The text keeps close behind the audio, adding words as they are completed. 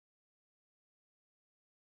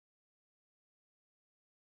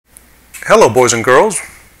Hello, boys and girls,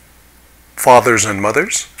 fathers and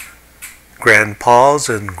mothers, grandpas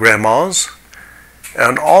and grandmas,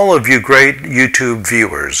 and all of you great YouTube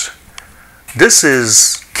viewers. This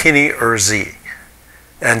is Kenny Urzi,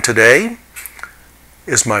 and today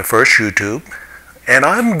is my first YouTube, and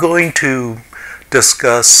I'm going to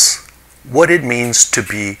discuss what it means to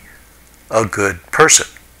be a good person.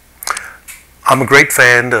 I'm a great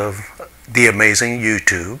fan of the amazing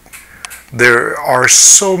YouTube. There are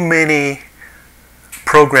so many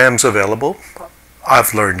programs available.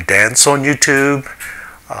 I've learned dance on YouTube.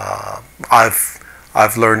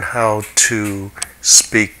 I've learned how to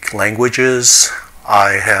speak languages.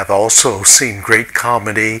 I have also seen great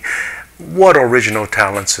comedy. What original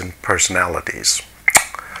talents and personalities.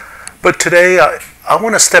 But today I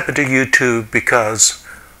want to step into YouTube because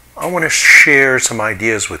I want to share some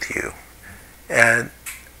ideas with you. And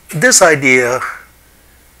this idea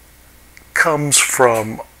comes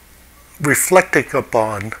from reflecting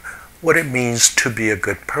upon what it means to be a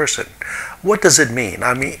good person. What does it mean?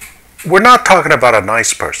 I mean, we're not talking about a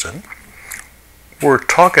nice person. We're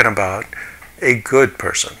talking about a good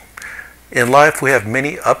person. In life, we have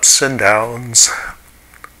many ups and downs,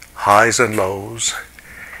 highs and lows,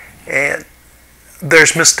 and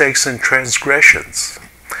there's mistakes and transgressions.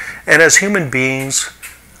 And as human beings,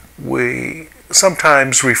 we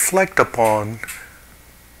sometimes reflect upon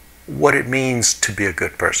what it means to be a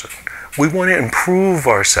good person. We want to improve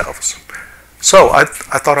ourselves. So I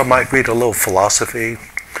thought I might read a little philosophy,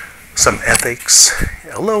 some ethics,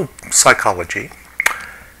 a little psychology.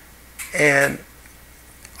 And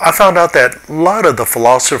I found out that a lot of the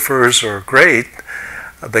philosophers are great.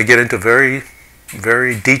 They get into very,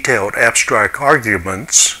 very detailed abstract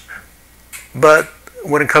arguments. But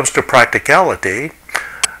when it comes to practicality,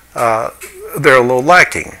 they're a little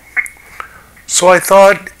lacking. So I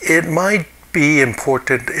thought it might be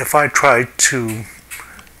important if I tried to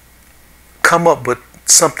come up with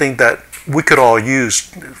something that we could all use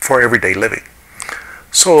for everyday living.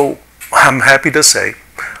 So I'm happy to say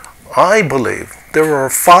I believe there are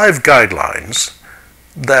 5 guidelines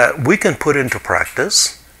that we can put into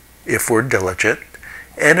practice if we're diligent,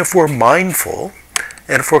 and if we're mindful,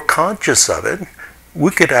 and if we're conscious of it,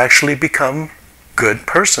 we could actually become good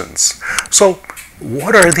persons. So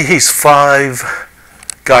what are these 5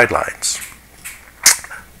 guidelines?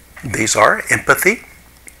 These are empathy,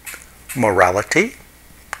 morality,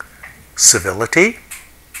 civility,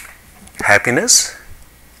 happiness,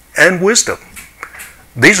 and wisdom.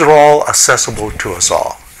 These are all accessible to us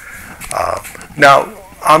all. Now,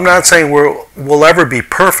 I'm not saying we'll ever be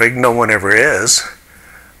perfect, no one ever is,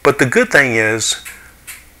 but the good thing is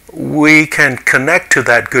we can connect to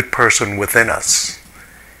that good person within us.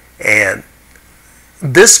 And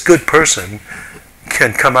this good person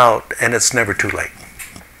can come out, and it's never too late.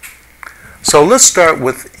 So let's start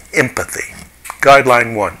with empathy.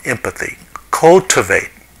 Guideline 1, empathy. Cultivate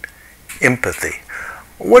empathy.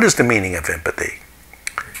 What is the meaning of empathy?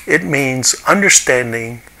 It means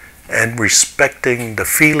understanding and respecting the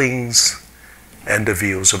feelings and the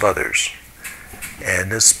views of others.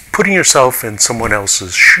 And it's putting yourself in someone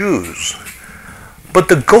else's shoes. But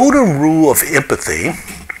the golden rule of empathy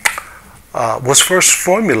was first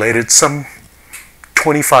formulated some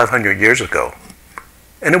 2,500 years ago.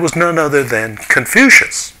 And it was none other than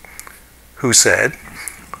Confucius, who said,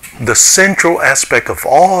 the central aspect of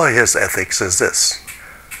all his ethics is this: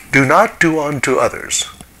 do not do unto others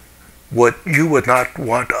what you would not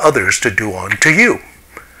want others to do unto you.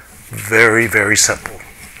 Very, very simple.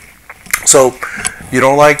 So you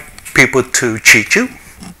don't like people to cheat you.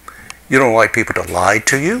 You don't like people to lie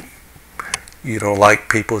to you. You don't like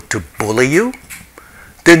people to bully you.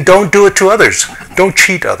 Then don't do it to others. Don't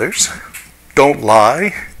cheat others. Don't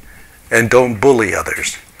lie. And don't bully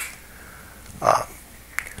others.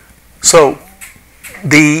 So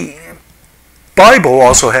the Bible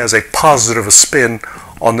also has a positive spin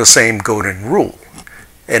on the same golden rule.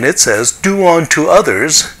 And it says, do unto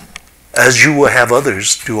others as you will have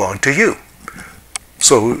others do unto you.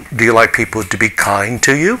 So do you like people to be kind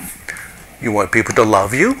to you? You want people to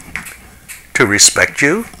love you, to respect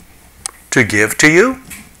you, to give to you?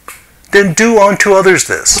 Then do unto others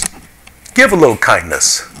this. Give a little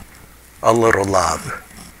kindness, a little love,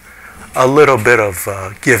 a little bit of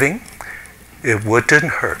giving. It wouldn't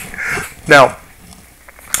hurt. Now,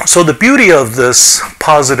 so the beauty of this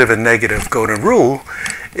positive and negative golden rule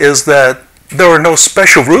is that there are no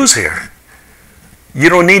special rules here. You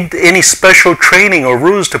don't need any special training or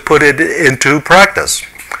rules to put it into practice.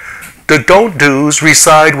 The don't do's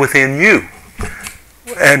reside within you.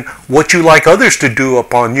 And what you like others to do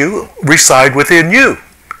upon you reside within you.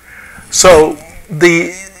 So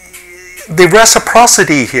the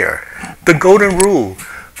reciprocity here, the golden rule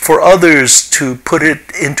for others to put it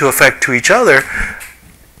into effect to each other,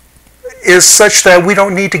 is such that we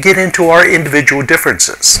don't need to get into our individual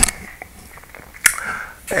differences.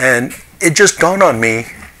 And it just dawned on me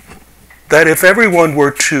that if everyone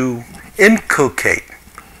were to inculcate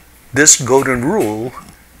this golden rule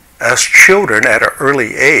as children at an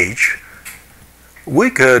early age, we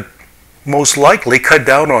could most likely cut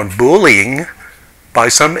down on bullying by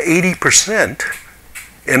some 80%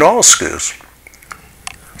 in all schools.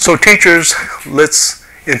 So teachers, let's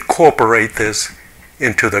incorporate this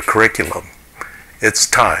into the curriculum. It's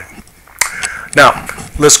time. Now,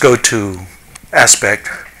 let's go to aspect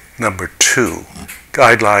number 2,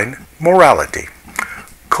 guideline, morality.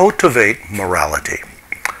 Cultivate morality.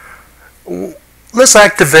 Let's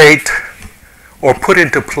activate or put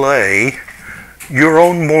into play your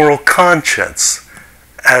own moral conscience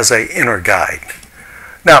as an inner guide.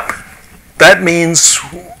 Now, that means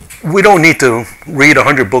we don't need to read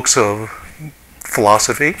 100 books of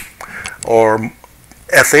philosophy or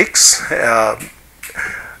ethics.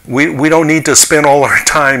 We don't need to spend all our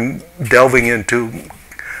time delving into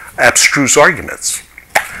abstruse arguments.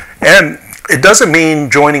 And it doesn't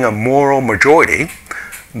mean joining a moral majority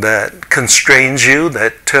that constrains you,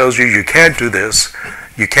 that tells you you can't do this,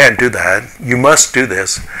 you can't do that, you must do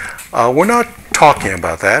this. We're not talking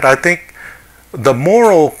about that. I think the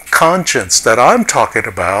moral conscience that I'm talking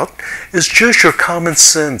about is just your common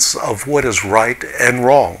sense of what is right and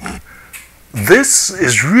wrong. This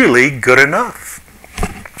is really good enough.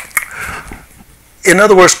 In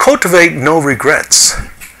other words, cultivate no regrets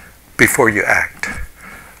before you act.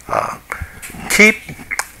 Keep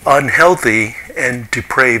unhealthy and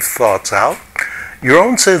depraved thoughts out. Your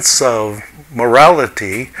own sense of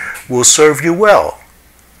morality will serve you well.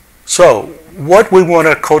 So, what we want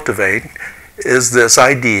to cultivate is this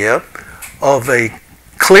idea of a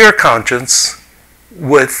clear conscience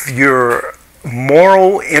with your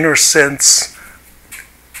moral inner sense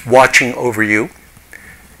watching over you.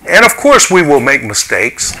 And of course we will make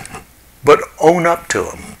mistakes, but own up to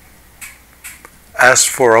them. Ask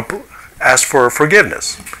for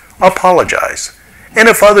forgiveness. Apologize. And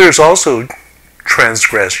if others also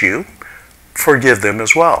transgress you, forgive them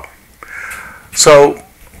as well. So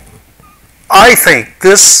I think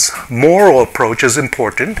this moral approach is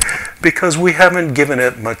important because we haven't given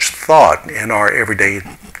it much thought in our everyday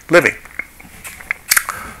living.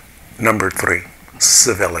 Number 3,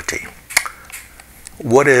 civility.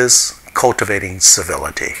 What is cultivating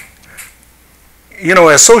civility? You know,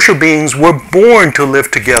 as social beings, we're born to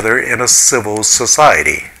live together in a civil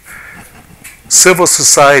society. Civil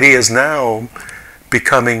society is now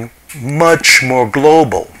becoming much more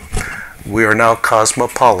global. We are now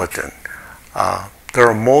cosmopolitan. There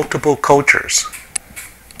are multiple cultures.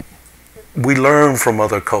 We learn from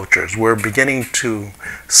other cultures. We're beginning to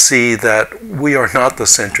see that we are not the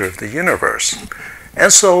center of the universe.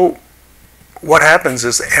 And so what happens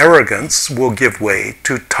is arrogance will give way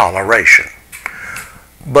to toleration.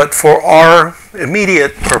 But for our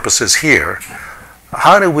immediate purposes here,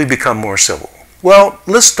 how do we become more civil? Well,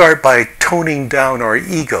 let's start by toning down our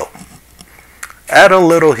ego. Add a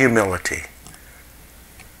little humility.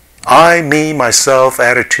 I, me, myself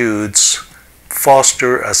attitudes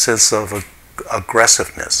foster a sense of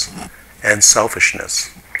aggressiveness and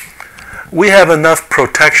selfishness. We have enough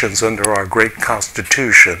protections under our great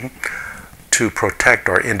Constitution to protect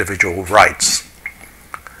our individual rights.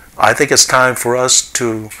 I think it's time for us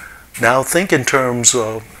to now think in terms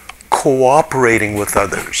of cooperating with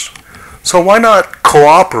others. So why not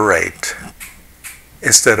cooperate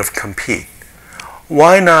instead of compete?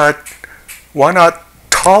 Why not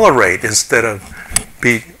tolerate instead of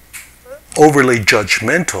be overly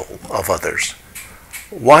judgmental of others?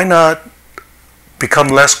 Why not become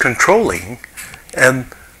less controlling and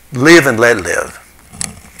live and let live?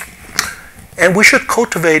 And we should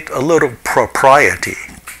cultivate a little propriety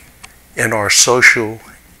in our social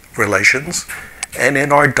relations and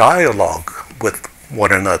in our dialogue with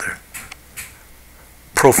one another.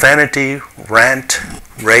 Profanity, rant,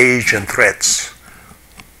 rage, and threats.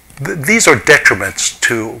 These are detriments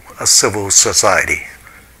to a civil society.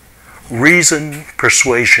 Reason,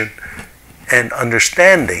 persuasion, and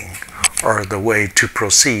understanding are the way to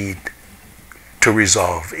proceed to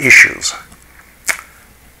resolve issues.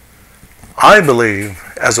 I believe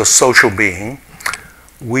as a social being,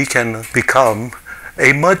 we can become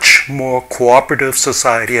a much more cooperative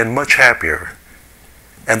society and much happier.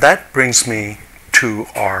 And that brings me to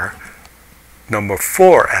our number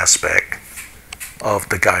 4 aspect of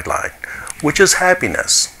the guideline, which is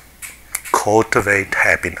happiness. Cultivate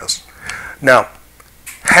happiness. Now,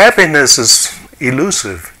 Happiness is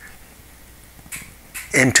elusive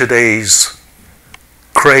in today's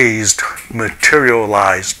crazed,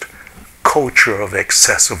 materialized culture of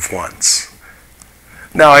excessive wants.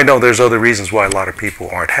 Now, I know there's other reasons why a lot of people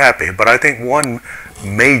aren't happy, but I think one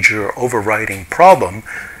major overriding problem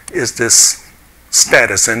is this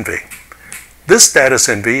status envy. This status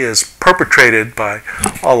envy is perpetrated by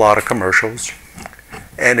a lot of commercials,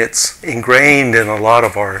 and it's ingrained in a lot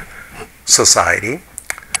of our society.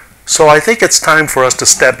 So I think it's time for us to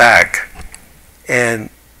step back and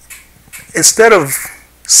instead of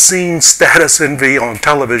seeing status envy on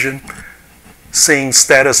television, seeing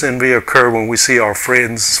status envy occur when we see our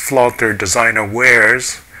friends flaunt their designer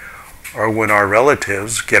wares or when our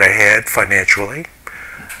relatives get ahead financially,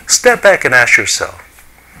 step back and ask yourself,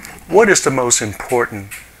 what is the most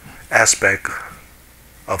important aspect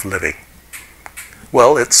of living?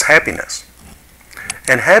 Well, it's happiness.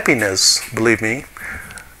 And happiness, believe me,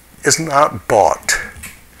 is not bought.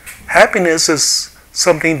 Happiness is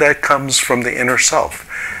something that comes from the inner self.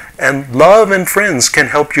 And love and friends can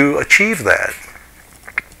help you achieve that.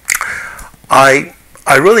 I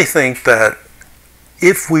really think that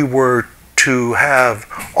if we were to have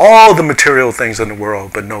all the material things in the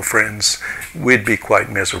world but no friends, we'd be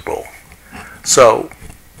quite miserable. So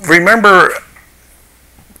remember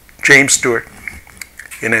James Stewart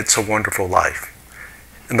in It's a Wonderful Life.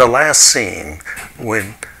 In the last scene,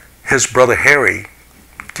 when his brother Harry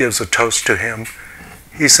gives a toast to him,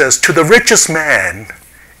 he says, "To the richest man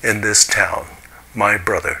in this town, my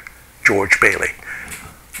brother, George Bailey."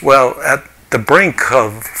 Well, at the brink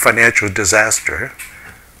of financial disaster,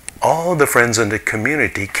 all the friends in the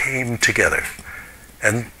community came together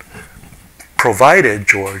and provided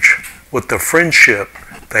George with the friendship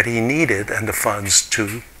that he needed and the funds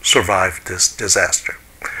to survive this disaster.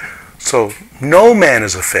 So no man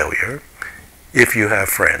is a failure if you have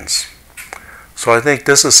friends. So I think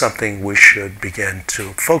this is something we should begin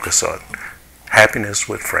to focus on. Happiness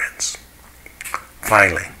with friends.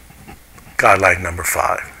 Finally, guideline number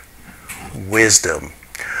 5, wisdom.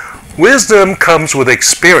 Wisdom comes with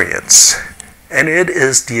experience, and it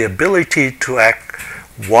is the ability to act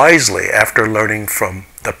wisely after learning from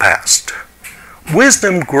the past.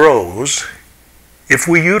 Wisdom grows if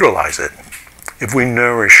we utilize it, if we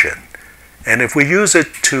nourish it, and if we use it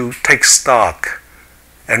to take stock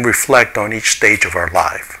and reflect on each stage of our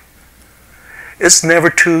life. It's never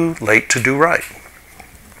too late to do right.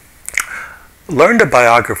 Learn the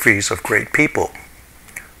biographies of great people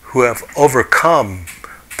who have overcome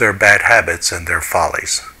their bad habits and their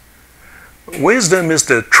follies. Wisdom is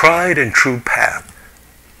the tried and true path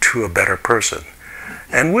to a better person.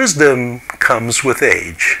 And wisdom comes with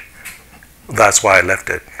age. That's why I left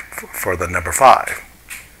it for the number 5.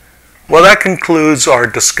 Well, that concludes our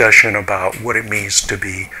discussion about what it means to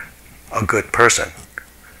be a good person.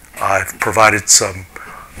 I've provided some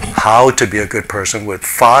how to be a good person with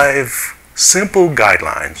 5 simple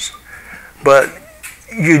guidelines. But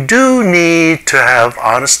you do need to have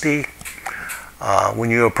honesty. When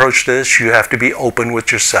you approach this, you have to be open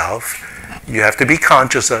with yourself. You have to be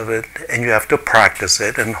conscious of it, and you have to practice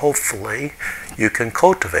it, and hopefully you can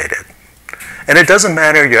cultivate it. And it doesn't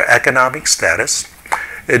matter your economic status.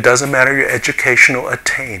 It doesn't matter your educational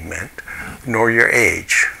attainment, nor your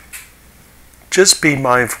age. Just be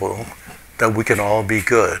mindful that we can all be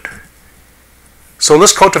good. So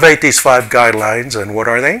let's cultivate these 5 guidelines, and what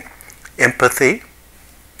are they? Empathy,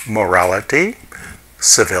 morality,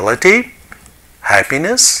 civility,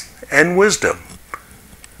 happiness, and wisdom.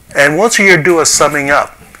 And once a year, do a summing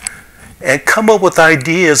up and come up with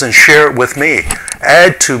ideas and share it with me.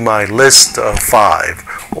 Add to my list of 5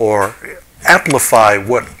 or amplify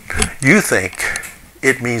what you think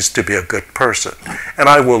it means to be a good person, and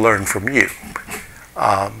I will learn from you.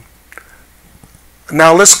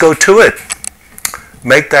 Now let's go to it.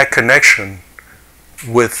 Make that connection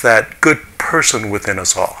with that good person within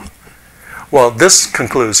us all. Well, this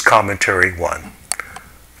concludes Commentary 1.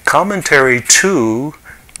 Commentary 2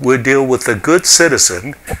 would deal with the good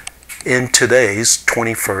citizen in today's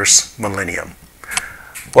 21st millennium.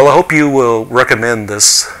 Well, I hope you will recommend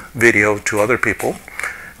this video to other people.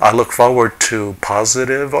 I look forward to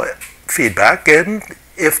positive feedback, and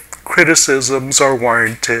if criticisms are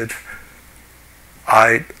warranted,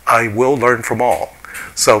 I will learn from all.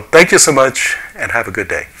 So thank you so much, and have a good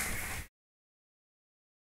day.